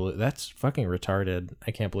out of the blue. That's fucking retarded.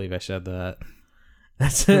 I can't believe I said that.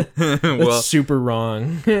 That's well, super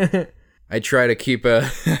wrong. I try to keep our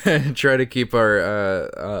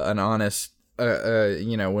an honest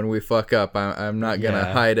when we fuck up, I'm not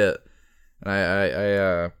gonna hide it. And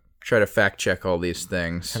I try to fact check all these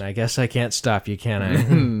things. And I guess I can't stop you, can I?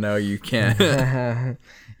 No, you can't.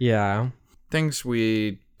 Yeah. Things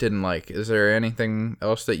we didn't like. Is there anything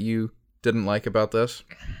else that you didn't like about this?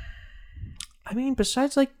 I mean,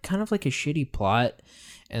 besides like kind of like a shitty plot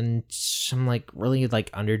and some like really like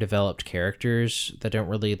underdeveloped characters that don't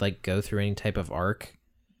really like go through any type of arc,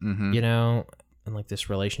 mm-hmm. you know, and like this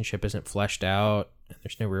relationship isn't fleshed out and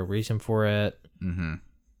there's no real reason for it. Mm-hmm.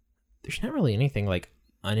 There's not really anything like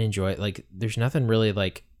unenjoyed. Like, there's nothing really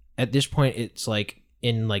like at this point. It's like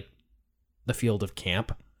in like the field of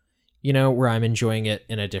camp, you know, where I'm enjoying it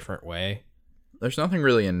in a different way. There's nothing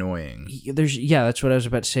really annoying. That's what I was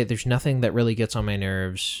about to say. There's nothing that really gets on my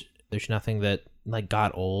nerves. There's nothing that like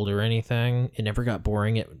got old or anything. It never got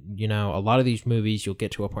boring. It, you know, a lot of these movies, you'll get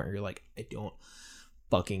to a point where you're like, I don't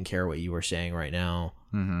fucking care what you were saying right now.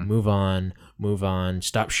 Mm-hmm. Move on.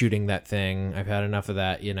 Stop shooting that thing. I've had enough of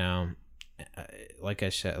that, you know. Like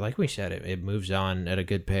we said, it moves on at a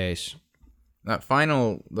good pace. The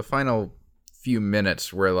final few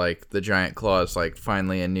minutes where like the giant claw is like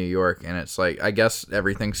finally in New York, and it's like, I guess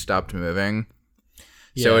everything stopped moving.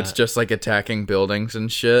 Yeah. So it's just like attacking buildings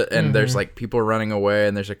and shit, and mm-hmm. there's like people running away,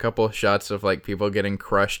 and there's a couple of shots of like people getting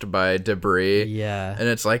crushed by debris. Yeah. And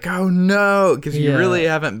it's like, oh no, because you really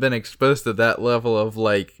haven't been exposed to that level of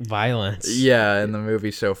like violence. Yeah, in the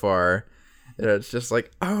movie so far. And it's just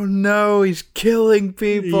like, oh no, he's killing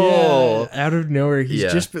people. Yeah, out of nowhere. He's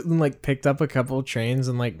just been, like, picked up a couple trains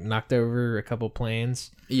and like knocked over a couple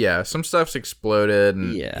planes. Yeah, some stuff's exploded,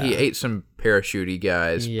 and he ate some parachutey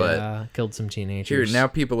guys, but killed some teenagers. Here, now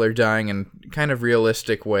people are dying in kind of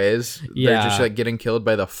realistic ways. They're just like getting killed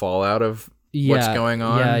by the fallout of what's going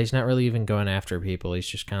on. Yeah, he's not really even going after people. He's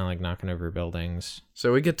just kind of like knocking over buildings.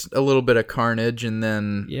 So we get a little bit of carnage, and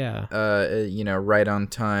then right on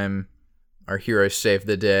time, our heroes save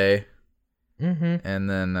the day, mm-hmm. and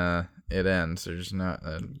then it ends. They're just not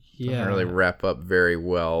doesn't really wrap up very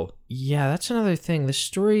well. Yeah, that's another thing. The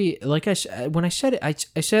story, like I said, when I said it,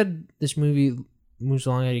 I said this movie moves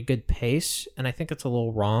along at a good pace, and I think that's a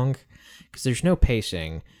little wrong because there's no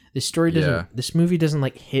pacing. This story doesn't. This movie doesn't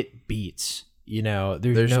like hit beats. You know,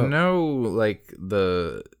 there's no like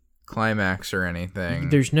the climax or anything.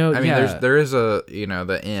 There's no. I mean, there is a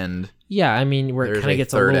the end. Yeah, I mean, where it kind of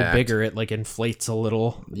gets a little bigger, it like inflates a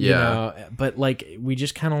little. Yeah, you know? But like we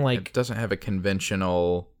just kind of like it doesn't have a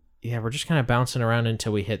conventional. Yeah, we're just kind of bouncing around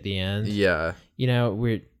until we hit the end. Yeah, you know,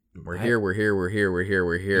 we're here.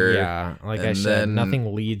 Yeah, like I said,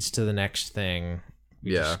 nothing leads to the next thing.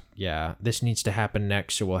 This needs to happen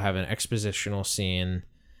next, so we'll have an expositional scene,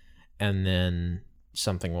 and then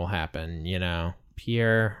something will happen. You know,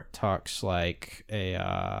 Pierre talks like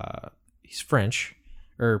he's French.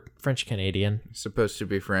 Or French Canadian. He's supposed to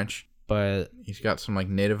be French. But he's got some like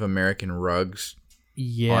Native American rugs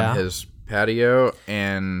on his patio,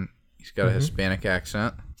 and he's got a Hispanic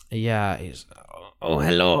accent. Yeah, he's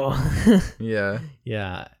hello.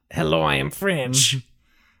 Yeah. Hello, I am French.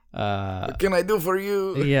 What can I do for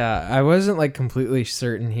you? Yeah, I wasn't like completely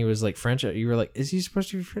certain he was like French. You were like, is he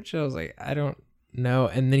supposed to be French? I was like, I don't know.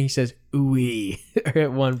 And then he says "oui"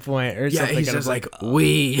 at one point, or something. He says like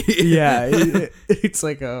 "oui." Yeah, it's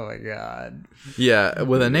like, oh my god. Yeah,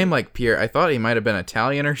 with a name like Pierre, I thought he might have been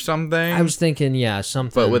Italian or something. I was thinking,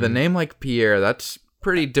 something. But with a name like Pierre, that's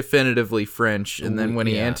pretty definitively French. And then when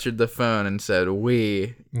he answered the phone and said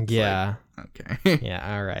 "oui," okay,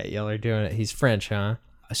 yeah, all right, y'all are doing it. He's French, huh?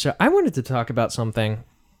 So I wanted to talk about something.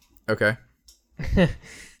 Okay.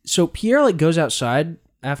 So Pierre like goes outside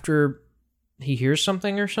after he hears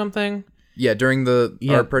something or something. Yeah, during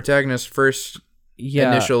our protagonist's first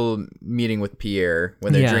initial meeting with Pierre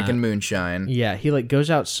when they're drinking moonshine. Yeah, he like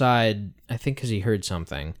goes outside, I think because he heard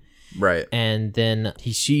something. Right. And then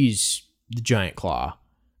he sees the giant claw,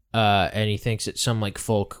 and he thinks it's some like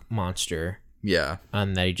folk monster. Yeah.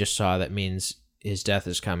 And that he just saw that means his death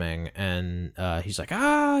is coming, and he's like,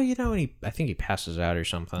 and I think he passes out or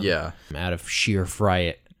something. Yeah. Out of sheer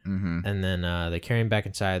fright. Mm-hmm. And then they carry him back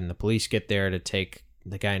inside, and the police get there to take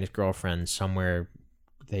the guy and his girlfriend somewhere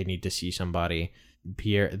they need to see somebody.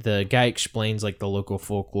 Pierre, the guy explains like the local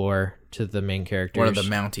folklore to the main characters. One of the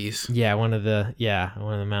Mounties. Yeah, one of the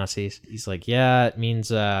Mounties. He's like, yeah, it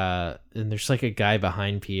means and there's like a guy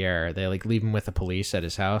behind Pierre. They like leave him with the police at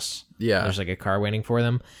his house. Yeah. There's like a car waiting for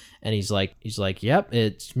them, and he's like, yep,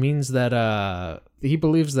 it means that he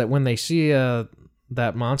believes that when they see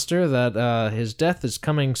that monster, that his death is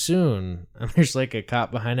coming soon. And there's like a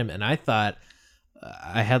cop behind him, and I thought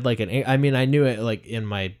I had like I knew it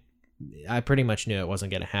like I pretty much knew it wasn't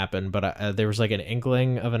going to happen, but there was like an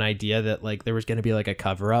inkling of an idea that like there was going to be like a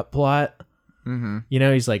cover-up plot. Mm-hmm. You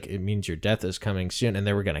know, he's like, it means your death is coming soon, and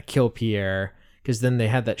they were going to kill Pierre, because then they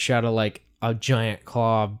had that shot of like a giant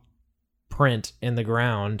claw print in the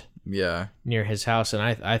ground near his house, and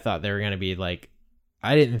I thought they were going to be like,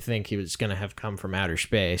 I didn't think he was going to have come from outer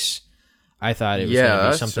space. I thought it was going to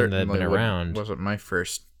be something that had been around. Wasn't my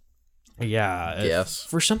first guess.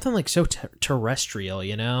 For something like so terrestrial,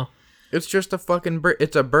 you know? It's just a fucking bird.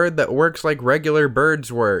 It's a bird that works like regular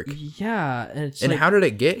birds work. Yeah. And how did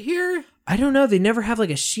it get here? I don't know. They never have like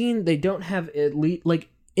a scene. They don't have at least like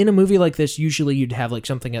in a movie like this, usually you'd have like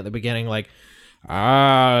something at the beginning like,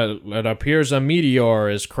 it appears a meteor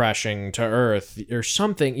is crashing to Earth or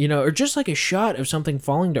something, you know, or just like a shot of something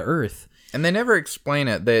falling to Earth. And they never explain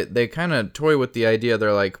it. They kind of toy with the idea.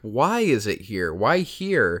 They're like, why is it here? Why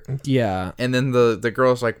here? Yeah. And then the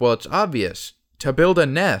girl's like, well, it's obvious. To build a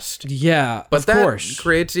nest. Yeah, but of course. That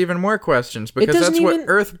creates even more questions, because that's what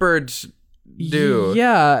Earth birds do.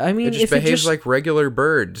 Yeah, I mean, it just behaves like regular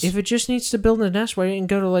birds. If it just needs to build a nest, why didn't it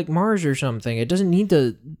go to like Mars or something? It doesn't need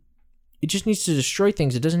to. It just needs to destroy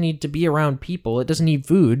things. It doesn't need to be around people. It doesn't need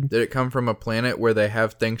food. Did it come from a planet where they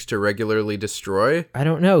have things to regularly destroy? I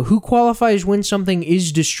don't know. Who qualifies when something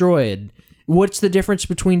is destroyed? What's the difference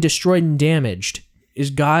between destroyed and damaged? Is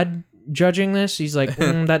God judging this? He's like,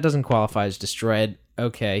 that doesn't qualify as destroyed.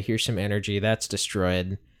 Okay, here's some energy. That's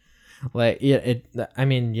destroyed. Like, yeah, I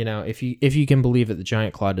mean, you know, if you can believe that the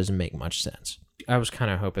giant claw doesn't make much sense. I was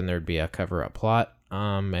kind of hoping there'd be a cover-up plot,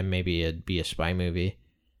 and maybe it'd be a spy movie.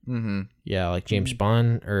 Mm-hmm. Yeah, like James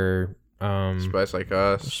Bond or Spies Like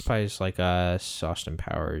Us. Spies Like Us, Austin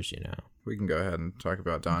Powers, you know. We can go ahead and talk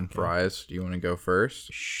about Don Fries. Do you want to go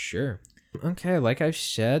first? Sure. Okay, like I've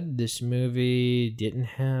said, this movie didn't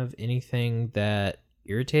have anything that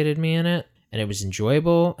irritated me in it, and it was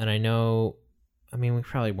enjoyable, and I know, I mean, we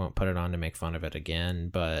probably won't put it on to make fun of it again,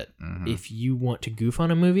 but if you want to goof on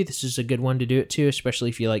a movie, this is a good one to do it too, especially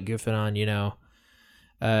if you like goofing on, you know,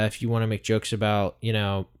 if you want to make jokes about, you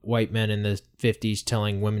know, white men in the 50s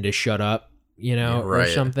telling women to shut up, you know, or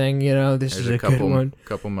something, you know, There's a good one.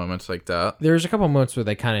 Couple moments like that. There's a couple moments where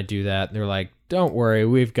they kind of do that. They're like, don't worry,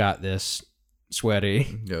 we've got this,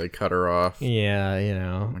 sweaty. Yeah, they cut her off. Yeah, you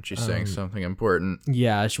know. When she's saying something important.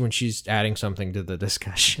 Yeah, when she's adding something to the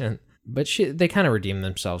discussion. But they kind of redeem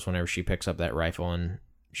themselves whenever she picks up that rifle and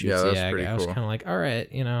shoots the egg. I was kind of like, all right,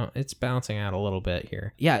 you know, it's balancing out a little bit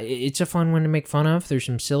here. Yeah, it's a fun one to make fun of. There's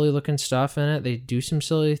some silly looking stuff in it. They do some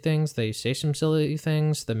silly things. They say some silly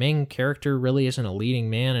things. The main character really isn't a leading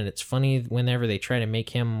man, and it's funny whenever they try to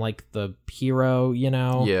make him like the hero, you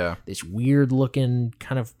know? Yeah. This weird looking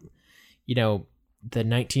kind of, you know, the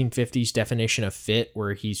 1950s definition of fit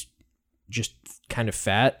where he's just kind of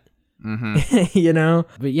fat, you know?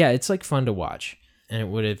 But yeah, it's like fun to watch. And it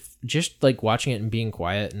would have just like watching it and being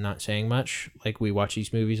quiet and not saying much, like we watch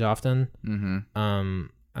these movies often.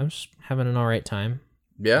 I was having an all right time.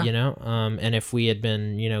 Yeah. You know, and if we had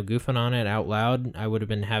been, you know, goofing on it out loud, I would have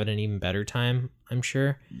been having an even better time, I'm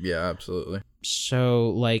sure. Yeah, absolutely. So,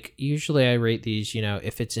 like, usually I rate these, you know,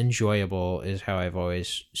 if it's enjoyable is how I've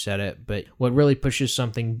always said it. But what really pushes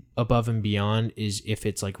something above and beyond is if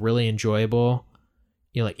it's, like, really enjoyable,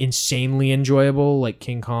 you know, like, insanely enjoyable, like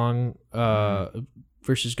King Kong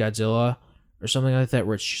versus Godzilla or something like that,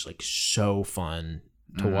 where it's just, like, so fun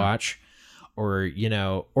to watch. Or, you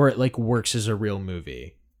know, or it, like, works as a real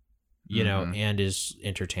movie, you know, and is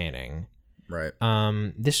entertaining. Right.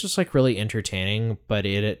 This was like really entertaining, but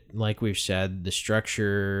it like we've said, the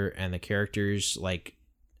structure and the characters, like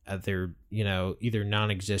they're, you know, either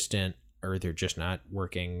non-existent or they're just not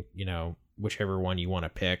working, you know, whichever one you want to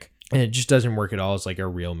pick. And it just doesn't work at all as like a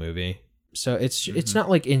real movie. So it's not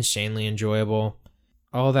like insanely enjoyable.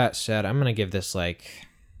 All that said, I'm gonna give this like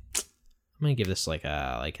I'm gonna give it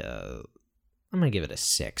a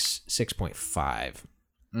 6.5.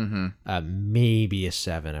 Maybe a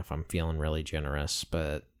 7 if I'm feeling really generous,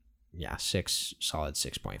 but yeah, solid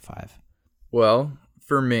 6.5. Well,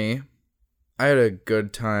 for me, I had a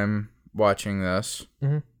good time watching this.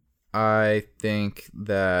 I think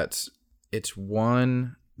that it's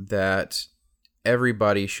one that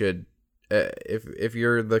everybody should if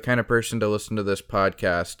you're the kind of person to listen to this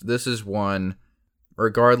podcast, this is one,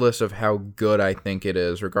 regardless of how good I think it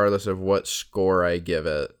is, regardless of what score I give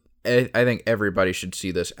it, I think everybody should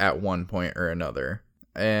see this at one point or another.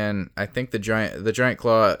 And I think the giant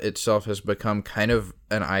claw itself has become kind of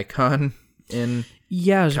an icon in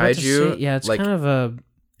I was about to kaiju. say, yeah, it's like, kind of a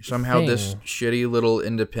somehow thing. This shitty little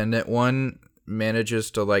independent one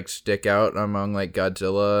manages to like stick out among like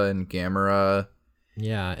Godzilla and Gamera.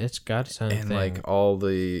 Yeah, it's got its own and thing. like all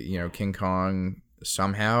the King Kong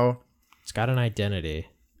somehow. It's got an identity.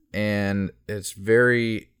 And it's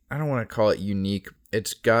very, I don't want to call it unique.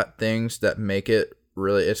 It's got things that make it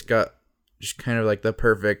really, it's got just kind of like the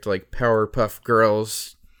perfect like Powerpuff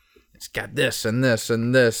Girls. It's got this and this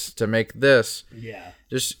and this to make this. Yeah.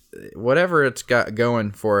 Just whatever it's got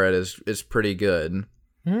going for it is pretty good.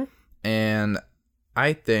 Mm-hmm. And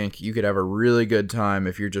I think you could have a really good time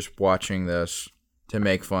if you're just watching this to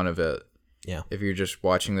make fun of it. Yeah. If you're just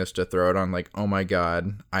watching this to throw it on like, oh my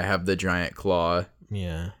god, I have the giant claw.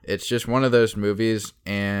 Yeah. It's just one of those movies,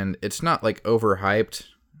 and it's not like overhyped.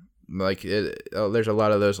 Like there's a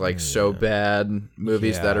lot of those like so bad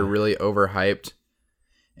movies that are really overhyped.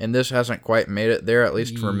 And this hasn't quite made it there, at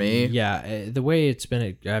least for me. Yeah, the way it's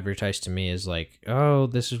been advertised to me is like, oh,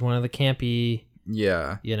 this is one of the campy.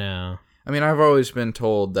 Yeah. I mean, I've always been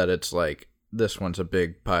told that it's like, this one's a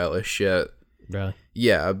big pile of shit. Really?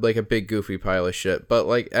 Yeah, like a big goofy pile of shit. But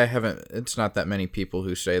like, it's not that many people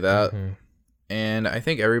who say that. Mm-hmm. And I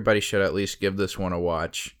think everybody should at least give this one a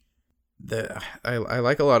watch. I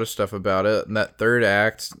like a lot of stuff about it. And that third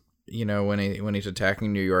act, when he's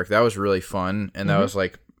attacking New York, that was really fun. And that was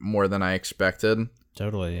like more than I expected.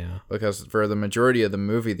 Totally, yeah. Because for the majority of the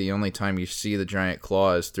movie, the only time you see the giant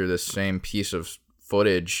claw is through this same piece of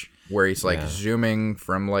footage where he's like zooming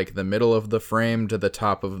from like the middle of the frame to the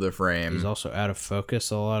top of the frame. He's also out of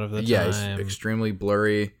focus a lot of the time. Yeah, he's extremely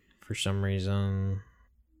blurry. For some reason.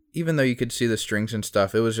 Even though you could see the strings and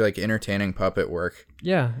stuff, it was like entertaining puppet work.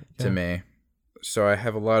 Yeah. To me. So I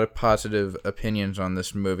have a lot of positive opinions on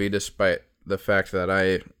this movie, despite the fact that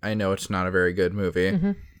I know it's not a very good movie.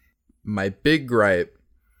 Mm-hmm. My big gripe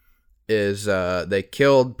is they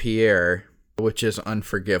killed Pierre, which is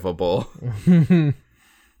unforgivable.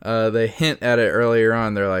 They hint at it earlier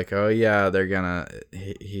on. They're like, oh yeah,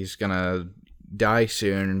 he's gonna die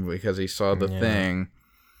soon because he saw the thing.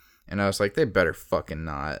 And I was like, they better fucking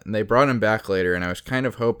not. And they brought him back later, and I was kind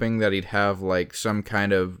of hoping that he'd have like some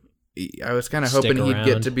kind of, I was kind of hoping he'd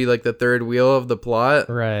get to be like the third wheel of the plot.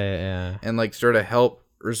 Right, yeah. And like sort of help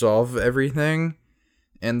resolve everything.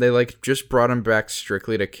 And they like just brought him back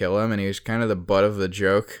strictly to kill him, and he was kind of the butt of the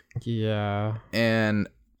joke. Yeah. And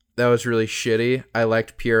that was really shitty. I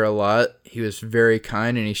liked Pierre a lot. He was very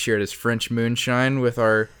kind, and he shared his French moonshine with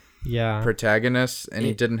our protagonist, and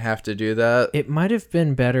he didn't have to do that. It might have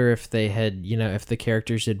been better if they had, if the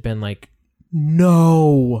characters had been like,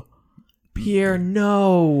 no, Pierre,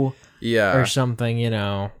 no. Yeah. Or something,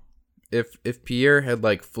 If Pierre had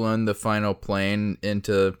like flown the final plane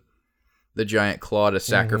into the giant claw to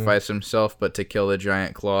sacrifice himself, but to kill the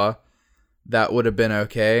giant claw, that would have been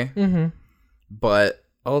okay. Mm-hmm. But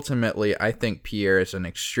ultimately, I think Pierre is an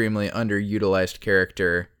extremely underutilized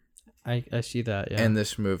character. I see that, yeah. In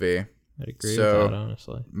this movie. I'd agree with that,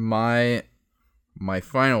 honestly. My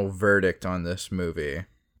final verdict on this movie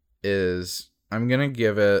is I'm going to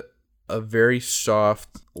give it a very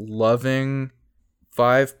soft, loving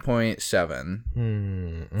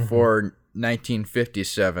 5.7 for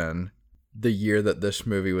 1957. The year that this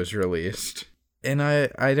movie was released. And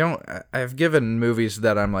I've given movies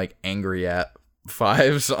that I'm like angry at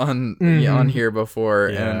 5s on here before,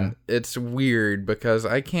 and it's weird because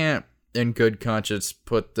I can't in good conscience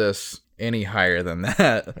put this any higher than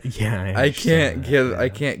that. Yeah, I can't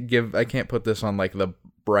put this on like the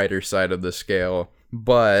brighter side of the scale.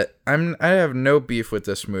 But I have no beef with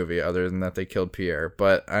this movie other than that they killed Pierre,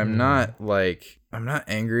 but I'm not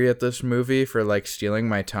angry at this movie for like stealing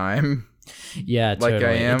my time. Yeah, like totally.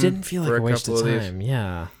 I am. It didn't feel like a waste of time.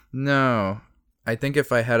 Yeah. No. I think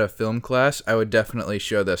if I had a film class, I would definitely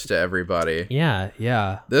show this to everybody.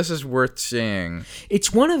 Yeah. This is worth seeing.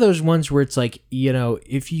 It's one of those ones where it's like,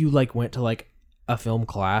 if you like went to like a film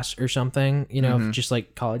class or something, just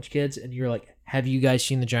like college kids, and you're like, have you guys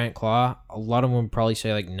seen the giant claw? A lot of them would probably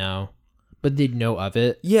say like no, but they'd know of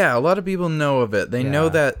it. Yeah, a lot of people know of it. They know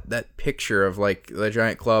that picture of like the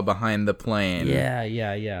giant claw behind the plane.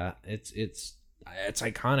 Yeah. It's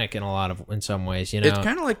iconic in some ways, It's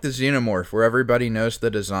kind of like the Xenomorph, where everybody knows the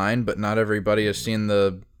design, but not everybody has seen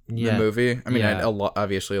the the movie. I mean,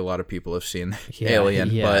 obviously a lot of people have seen Alien,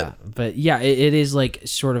 but it is like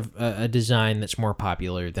sort of a design that's more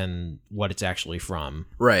popular than what it's actually from.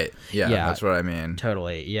 Right. Yeah, that's what I mean.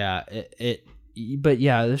 Totally. Yeah. But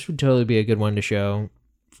yeah, this would totally be a good one to show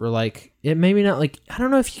for like, it maybe not like, I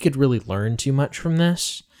don't know if you could really learn too much from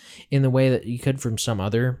this in the way that you could from some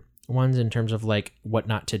other ones in terms of like what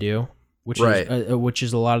not to do. Which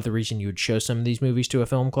is a lot of the reason you would show some of these movies to a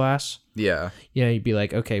film class. Yeah. You know, you'd be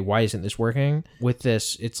like, okay, why isn't this working? With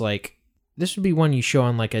this, it's like, this would be one you show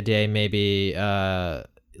on like a day, maybe,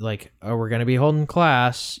 like, oh, we're going to be holding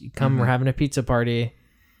class. You come, we're having a pizza party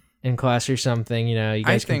in class or something. You know, you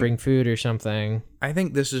guys can bring food or something. I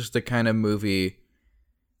think this is the kind of movie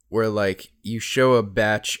where, like, you show a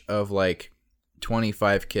batch of, like,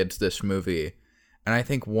 25 kids this movie, and I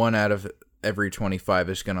think one out of every 25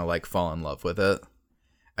 is gonna like fall in love with it.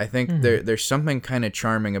 I think there's something kind of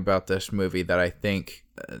charming about this movie that I think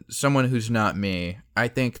someone who's not me, I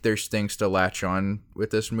think there's things to latch on with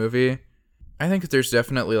this movie. I think there's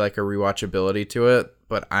definitely like a rewatchability to it,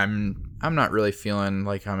 but I'm not really feeling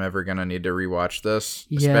like I'm ever gonna need to rewatch this,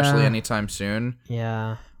 especially anytime soon.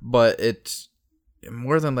 Yeah. But it's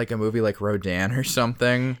more than like a movie like Rodan or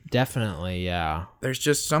something. Definitely, yeah. There's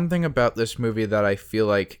just something about this movie that I feel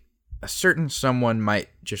like a certain someone might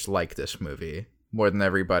just like this movie more than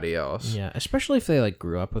everybody else. Yeah, especially if they like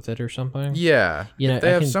grew up with it or something. Yeah, you know, if they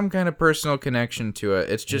have some kind of personal connection to it.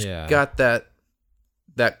 It's just got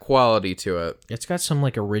that quality to it. It's got some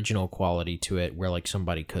like original quality to it where like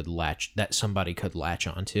somebody could latch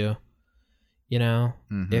onto. You know,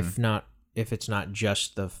 if it's not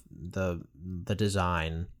just the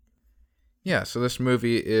design. Yeah, so this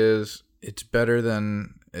movie it's better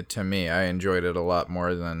than, to me, I enjoyed it a lot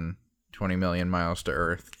more than 20 Million Miles to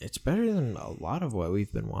Earth. It's better than a lot of what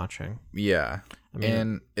we've been watching. Yeah. I mean,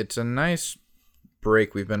 and it's a nice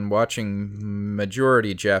break. We've been watching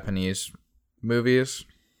majority Japanese movies.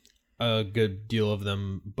 A good deal of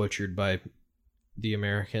them butchered by the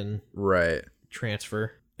American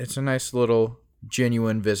transfer. It's a nice little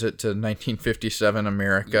genuine visit to 1957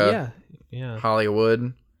 America. Yeah.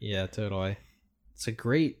 Hollywood. Yeah, totally. It's a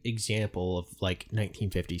great example of like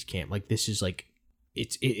 1950s camp. Like this is like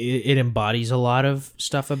it embodies a lot of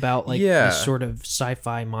stuff about like this sort of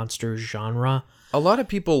sci-fi monster genre. A lot of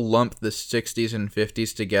people lump the 60s and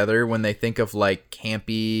 50s together when they think of like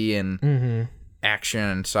campy and action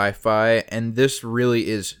and sci-fi, and this really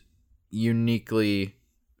is uniquely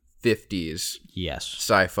 50s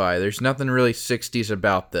sci-fi. There's nothing really 60s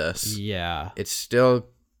about this. Yeah. It's still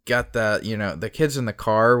got that, you know, the kids in the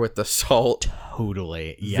car with the salt.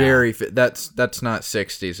 Totally. Yeah. Very that's not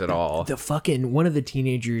 60s at all. The fucking one of the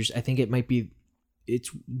teenagers, I think it might be, it's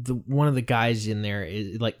the one of the guys in there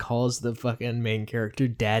is like calls the fucking main character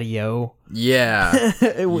Daddy-O. Yeah.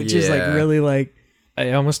 Which is like really like,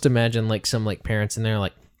 I almost imagine like some like parents in there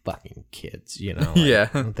like fucking kids, you know.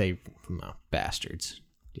 Like, they bastards,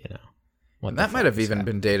 you know. That might have even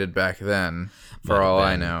been dated back then, for all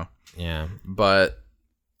I know. Yeah. But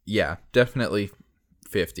yeah, definitely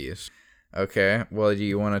 50s. Okay, well, do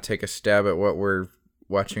you want to take a stab at what we're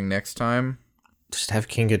watching next time? Just have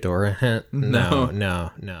King Ghidorah?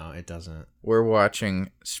 No, it doesn't. We're watching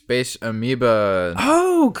Space Amoeba.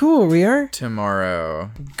 Oh, cool, we are?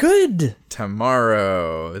 Tomorrow. Good.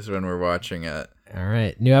 Tomorrow is when we're watching it. All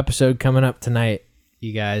right, new episode coming up tonight,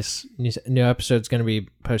 you guys. New episode's going to be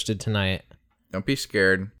posted tonight. Don't be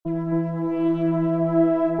scared.